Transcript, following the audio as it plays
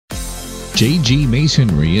JG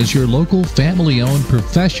Masonry is your local family-owned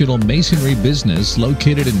professional masonry business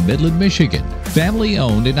located in Midland, Michigan.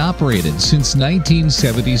 Family-owned and operated since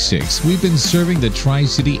 1976, we've been serving the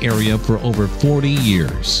Tri-City area for over 40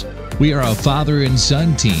 years. We are a father and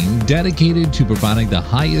son team dedicated to providing the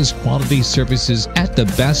highest quality services at the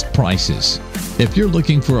best prices. If you're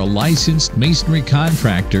looking for a licensed masonry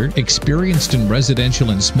contractor experienced in residential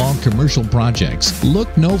and small commercial projects,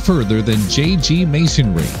 look no further than JG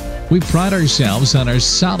Masonry. We pride ourselves on our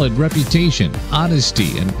solid reputation,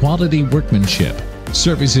 honesty, and quality workmanship.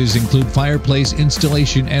 Services include fireplace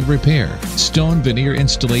installation and repair, stone veneer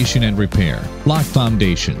installation and repair, block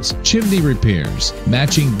foundations, chimney repairs,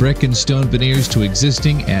 matching brick and stone veneers to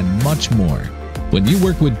existing, and much more. When you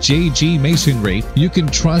work with JG Masonry, you can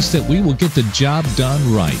trust that we will get the job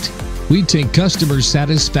done right. We take customer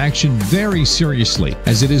satisfaction very seriously,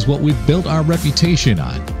 as it is what we've built our reputation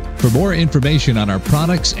on. For more information on our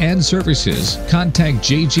products and services, contact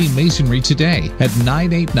JG Masonry today at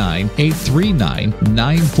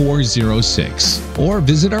 989-839-9406 or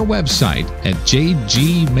visit our website at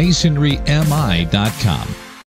jgmasonrymi.com.